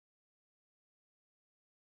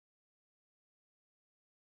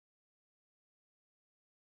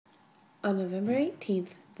On November 18th,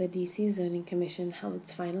 the D.C. Zoning Commission held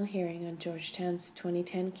its final hearing on Georgetown's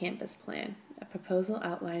 2010 campus plan, a proposal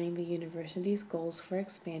outlining the university's goals for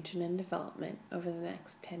expansion and development over the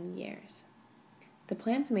next 10 years. The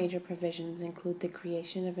plan's major provisions include the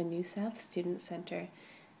creation of a new South Student Center,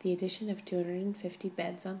 the addition of 250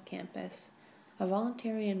 beds on campus, a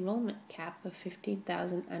voluntary enrollment cap of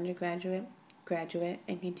 15,000 undergraduate, graduate,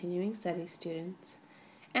 and continuing studies students,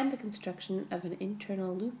 and the construction of an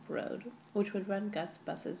internal loop road, which would run Guts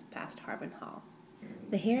buses past Harbin Hall.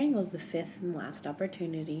 The hearing was the fifth and last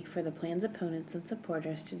opportunity for the plan's opponents and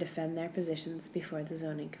supporters to defend their positions before the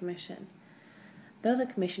Zoning Commission. Though the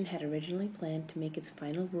Commission had originally planned to make its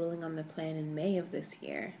final ruling on the plan in May of this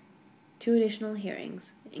year, 2 additional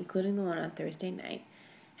hearings, including the one on Thursday night,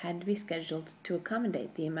 had to be scheduled to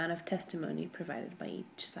accommodate the amount of testimony provided by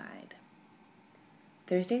each side.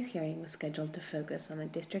 Thursday's hearing was scheduled to focus on the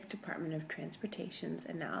District Department of Transportation's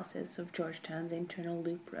analysis of Georgetown's internal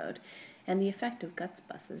loop road and the effect of Guts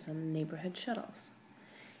buses on the neighborhood shuttles.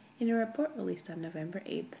 In a report released on November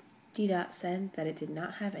 8th, DDOT said that it did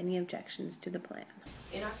not have any objections to the plan.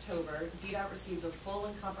 In October, DDOT received a full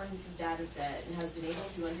and comprehensive data set and has been able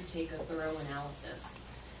to undertake a thorough analysis.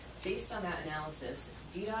 Based on that analysis,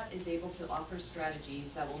 DDOT is able to offer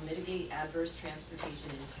strategies that will mitigate adverse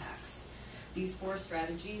transportation impacts. These 4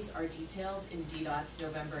 strategies are detailed in DDOT's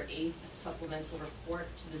November 8th supplemental report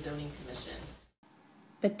to the Zoning Commission.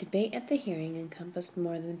 But debate at the hearing encompassed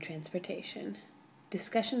more than transportation.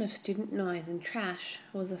 Discussion of student noise and trash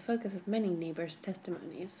was the focus of many neighbors'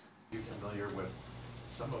 testimonies. Are you familiar with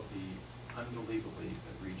some of the unbelievably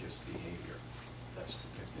egregious behavior that's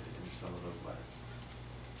depicted in some of those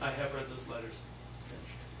letters? I have read those letters.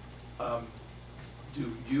 Okay.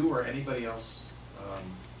 Do you or anybody else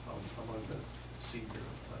among the senior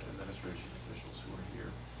administration officials who are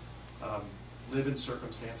here live in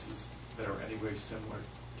circumstances that are any way similar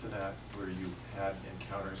to that, where you've had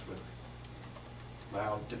encounters with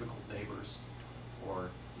loud, difficult neighbors, or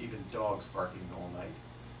even dogs barking all night?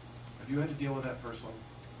 Have you had to deal with that personally?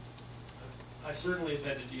 I certainly have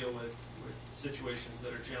had to deal with situations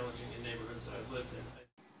that are challenging in neighborhoods that I've lived in.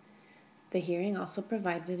 The hearing also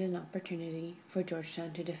provided an opportunity for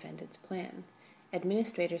Georgetown to defend its plan.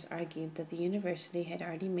 Administrators argued that the university had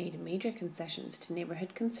already made major concessions to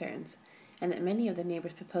neighborhood concerns and that many of the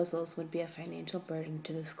neighbors' proposals would be a financial burden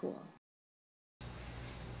to the school.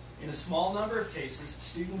 In a small number of cases,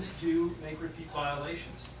 students do make repeat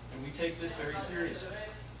violations, and we take this very seriously.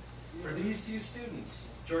 For these few students,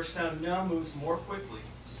 Georgetown now moves more quickly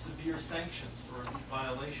to severe sanctions for repeat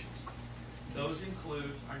violations. Those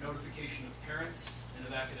include our notification of parents and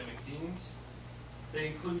of academic deans. They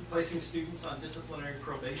include placing students on disciplinary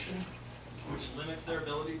probation, which limits their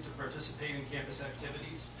ability to participate in campus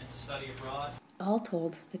activities and to study abroad. All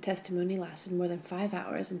told, the testimony lasted more than 5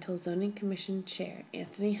 hours until Zoning Commission Chair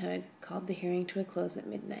Anthony Hood called the hearing to a close at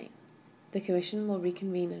midnight. The Commission will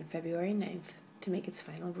reconvene on February 9th to make its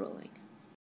final ruling.